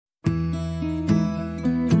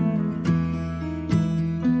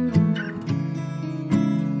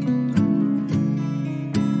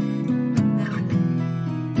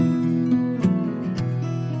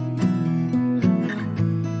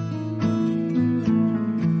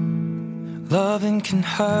Loving can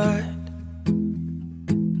hurt.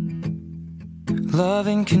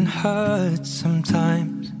 Loving can hurt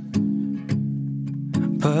sometimes,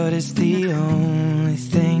 but it's the only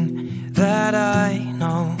thing that I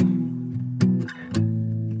know.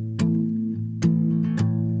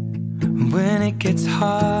 When it gets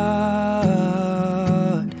hard,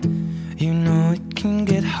 you know it can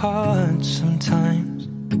get hard sometimes.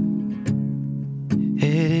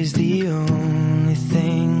 It is the only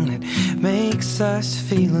thing that makes us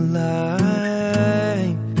feel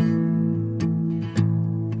alive.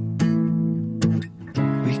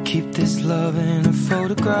 We keep this love in a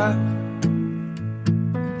photograph.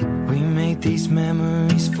 We make these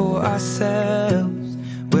memories for ourselves,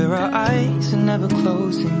 where our eyes are never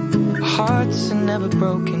closing, our hearts are never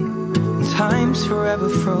broken, and time's forever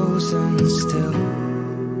frozen still.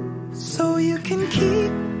 So you can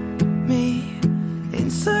keep me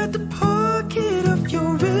inside the pocket of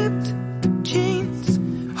your ripped jeans,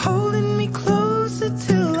 holding me closer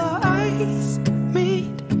till our eyes meet.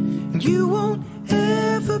 You won't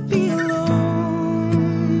ever be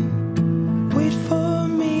alone. Wait for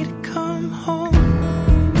me to come home.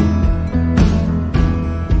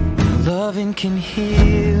 Loving can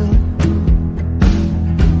heal.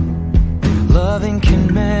 Loving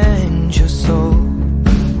can mend your soul.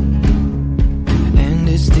 And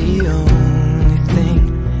it's the only thing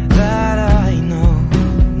that I know.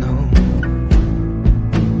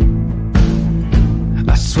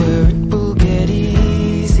 I swear it will get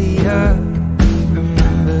easier.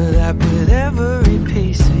 Remember that with every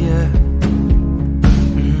piece of you.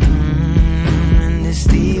 And it's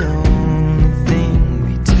the only thing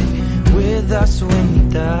we take with us when you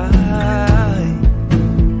die.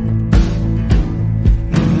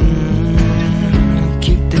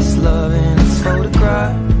 Keep this love in its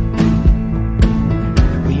photograph.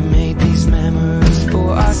 We made these memories for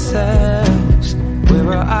ourselves, where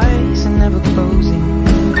our eyes are never closing,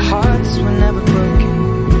 our hearts were never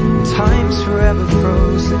broken, time's forever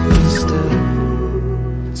frozen still.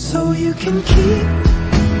 So you can keep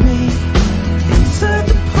me inside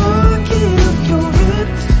the pocket of your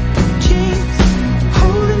ripped jeans,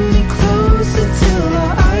 holding me closer till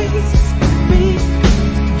our eyes meet.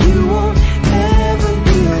 You won't ever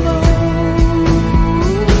be alone.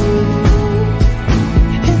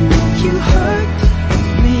 And if you hurt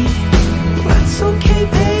me, that's okay,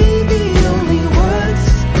 baby. Only words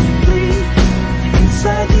bleed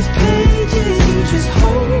inside these pages. You just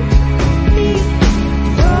hold me.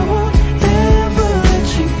 I won't ever let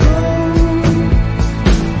you go.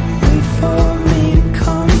 Wait for me to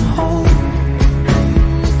come home.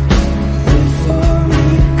 Wait for me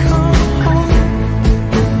to come home.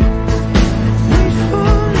 Wait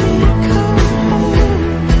for me to come home.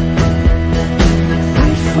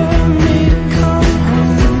 Wait for me to come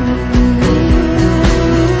home.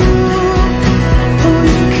 Oh,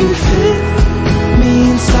 you can fit me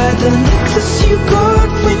inside the necklace you got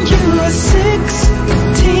when you were 16,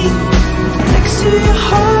 next to your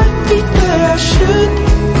heartbeat where I should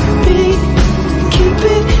be. Keep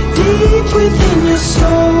it deep within your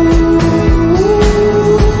soul.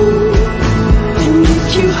 And if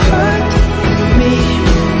you hurt me,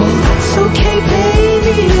 well, that's okay,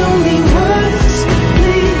 baby. Only words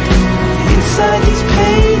bleed inside these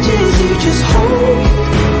pages. You just hold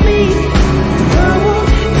me. I won't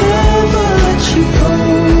ever let you go.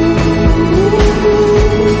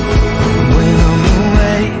 When I'm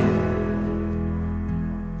away,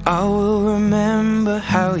 I will remember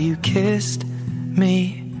how you kissed me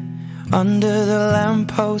under the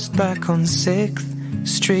lamppost back on 6th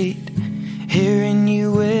Street, hearing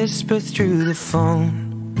you whisper through the phone.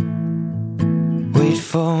 Wait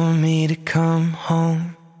for me to come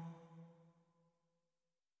home.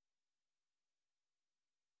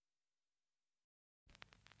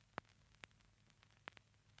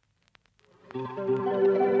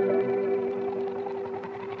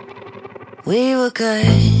 We were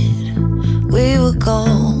good, we were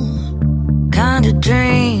gold, kind of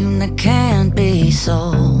dream that can't be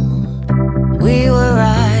sold. We were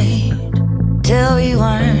right till we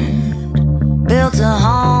weren't, built a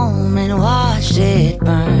home and watched it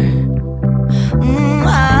burn.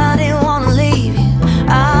 I didn't wanna leave you,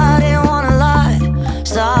 I didn't wanna lie.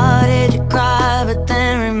 Started to cry, but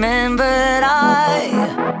then remembered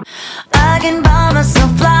I can buy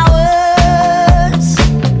myself flowers,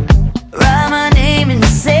 write my name in the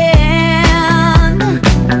sand,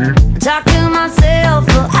 talk to myself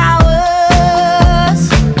for hours,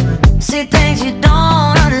 see things you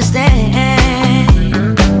don't understand.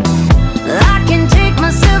 I can take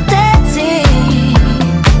myself dancing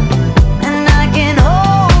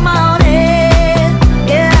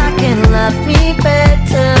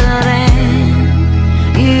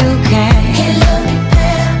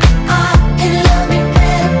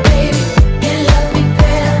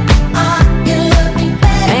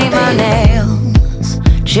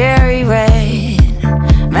cherry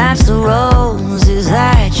red match the roses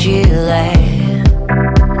that you laid.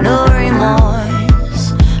 No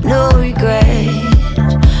remorse, no regret,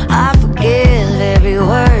 I forgive every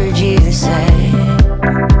word you say.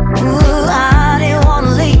 Ooh, I didn't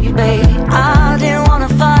wanna leave you, baby, I didn't wanna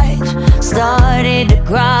fight. Started to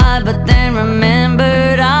cry, but then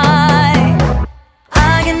remembered I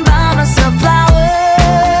can buy myself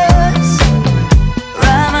flowers,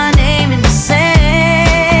 write my name in the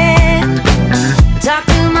sand, talk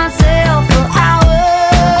to myself for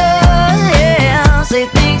hours, yeah, say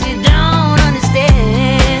things you don't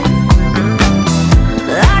understand.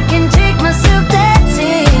 I can take myself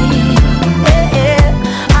dancing, yeah,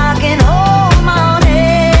 I can hold my own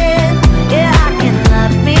hand, yeah, I can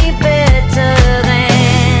love me better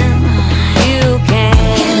than you can.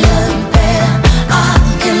 Can love me better, I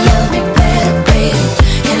can love me better, baby.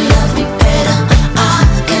 Can love me better, I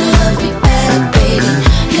can love me better, baby.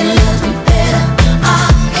 Can love me better, I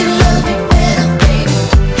can love me better, baby.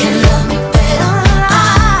 Can love me better,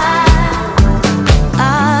 I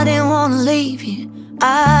didn't wanna leave you,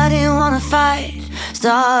 I didn't wanna fight.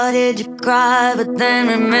 Started to cry, but then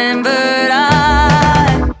remembered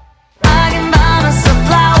I can buy myself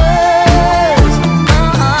flowers,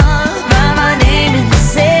 write my name in the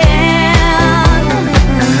sand,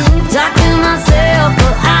 talk to myself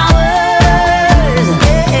for hours,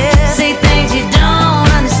 yeah, say things you don't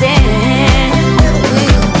understand.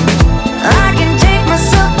 I can take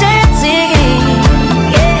myself dancing,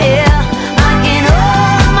 yeah, I can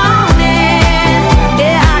hold my own hand,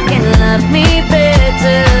 yeah, I can love me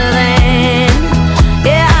better than,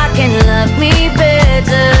 yeah, I can love me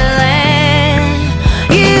better than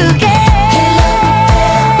you can.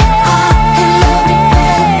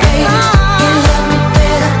 Can love me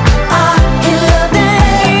better, I can love me better,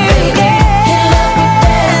 baby. Can love me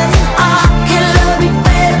better, I can love me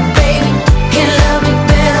better, baby. Can love me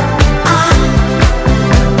better,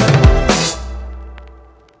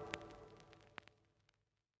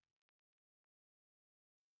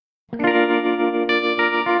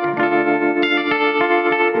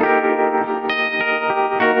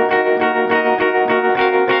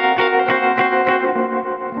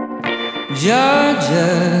 Georgia,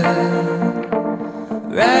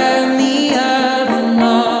 wrap me up in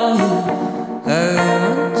all you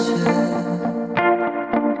want you.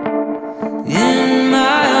 In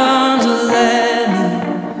my arms, will let me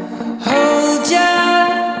hold ya.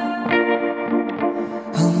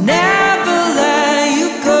 I'll never let you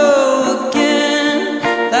go again,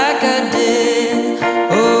 like I did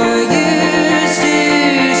or used to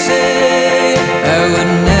say. I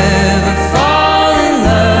would never fall in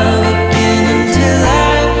love again until I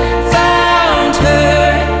found her.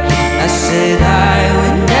 I said I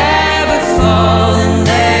would never fall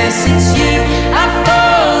unless it's you I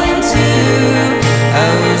fall into. I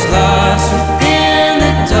was lost within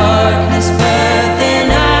the darkness, but then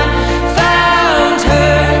I found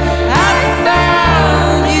her. I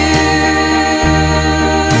found you,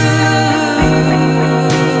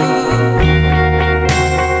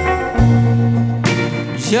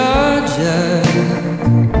 Georgia.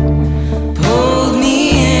 Pulled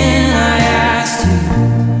me in, I asked to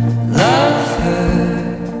love her.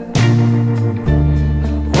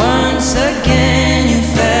 Once again you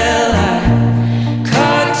fell, I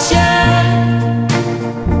caught ya.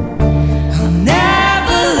 I'll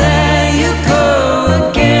never let you go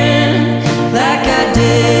again, like I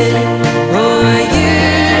did or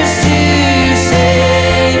used to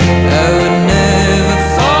say. I would never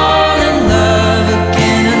fall in love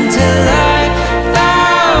again until I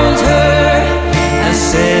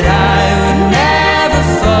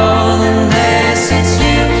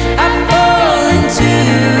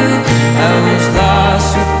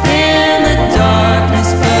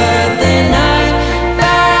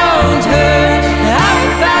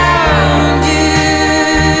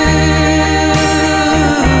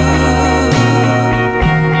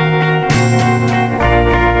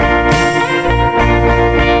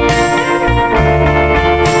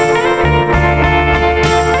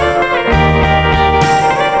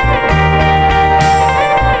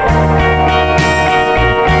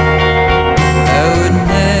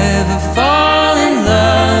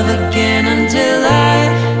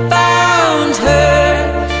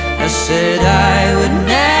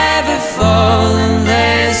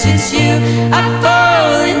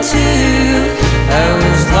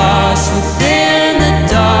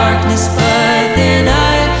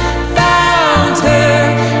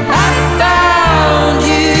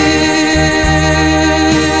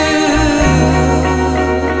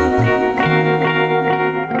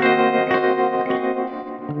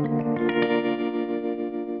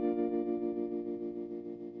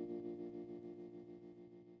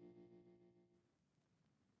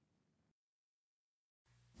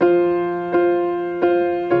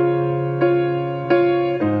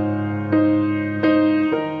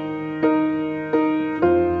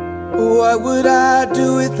What would I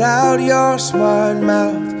do without your smart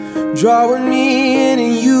mouth? Drawing me in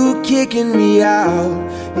and you kicking me out.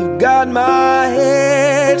 You've got my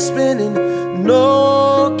head spinning,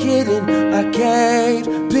 no kidding, I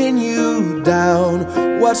can't pin you down.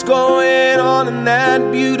 What's going on in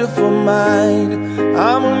that beautiful mind?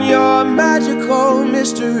 I'm on your magical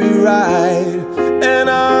mystery ride, and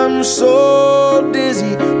I'm so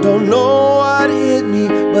dizzy, don't know what hit me,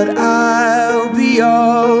 but I'll be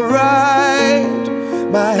alright.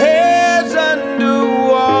 My head's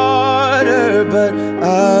underwater, but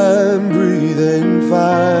I'm breathing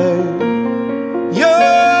fine.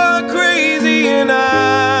 You're crazy and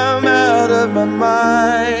I'm out of my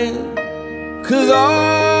mind, 'cause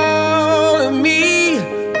all of me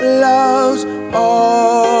loves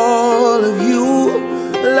all of you.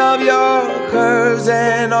 Love your curves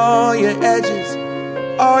and all your edges,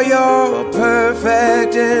 all your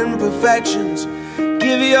perfect imperfections.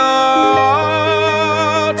 Give your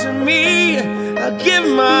all to me, I'll give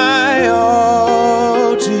my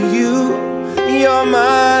all to you. You're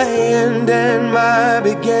my end and my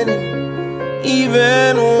beginning.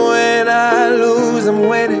 Even when I lose, I'm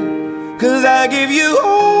winning, 'cause I give you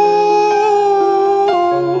all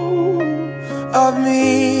of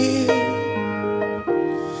me,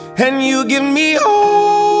 and you give me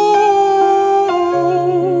all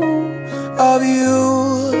of you.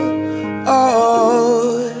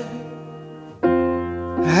 Oh,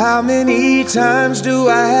 how many times do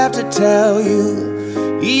I have to tell you?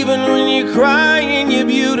 Even when you're crying,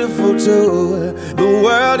 you're beautiful too. The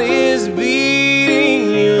world is beating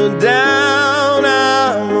you down.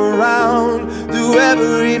 I'm around through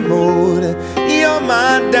every mood. You're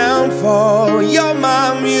my downfall, you're my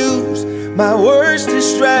muse, my worst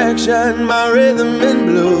distraction, my rhythm and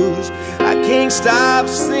blues. I can't stop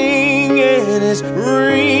singing, it's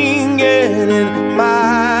ringing in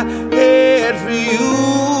my head for you.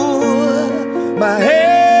 My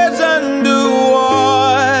head's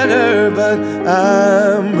underwater, but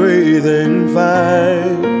I'm breathing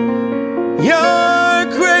fine. You're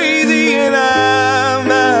crazy and I'm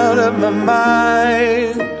out of my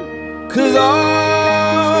mind, 'cause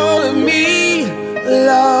all of me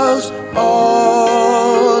loves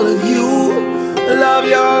all of you. Love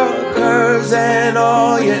your curves and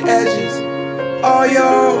all your edges, all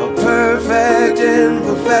your perfect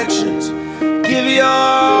imperfections. Give your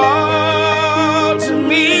all to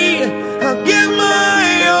me, I'll give my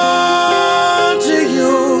all to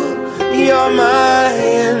you. You're my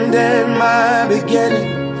end and my beginning.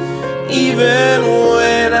 Even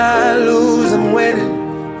when I lose, I'm winning,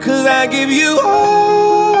 'cause I give you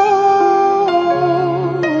all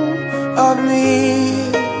of me,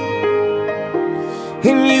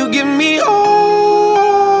 and you give me all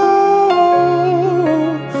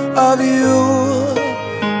of you.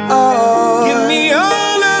 Oh, give me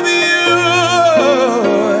all of you.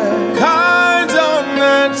 Cards on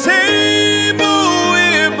the table,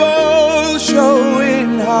 we're both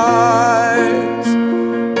showing hearts,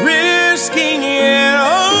 risking it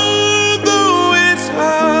although it's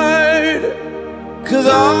hard, 'cause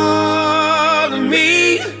all of me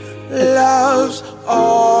loves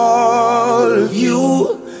all of you.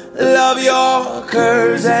 Love your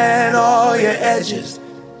curves and all your edges,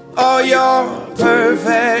 all your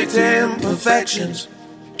perfect imperfections.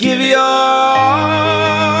 Give your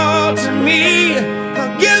all to me,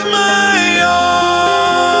 I'll give my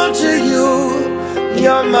all to you.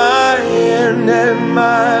 You're my end and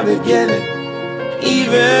my beginning.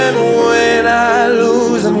 Even when I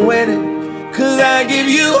lose, I'm winning, 'cause I give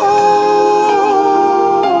you all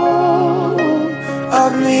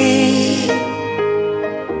of me,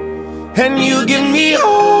 and you give me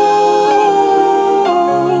all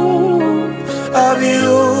of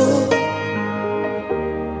you.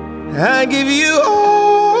 I give you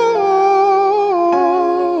all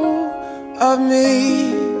of me,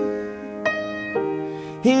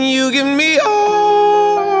 and you give me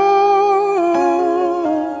all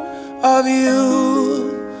of you.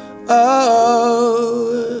 Oh.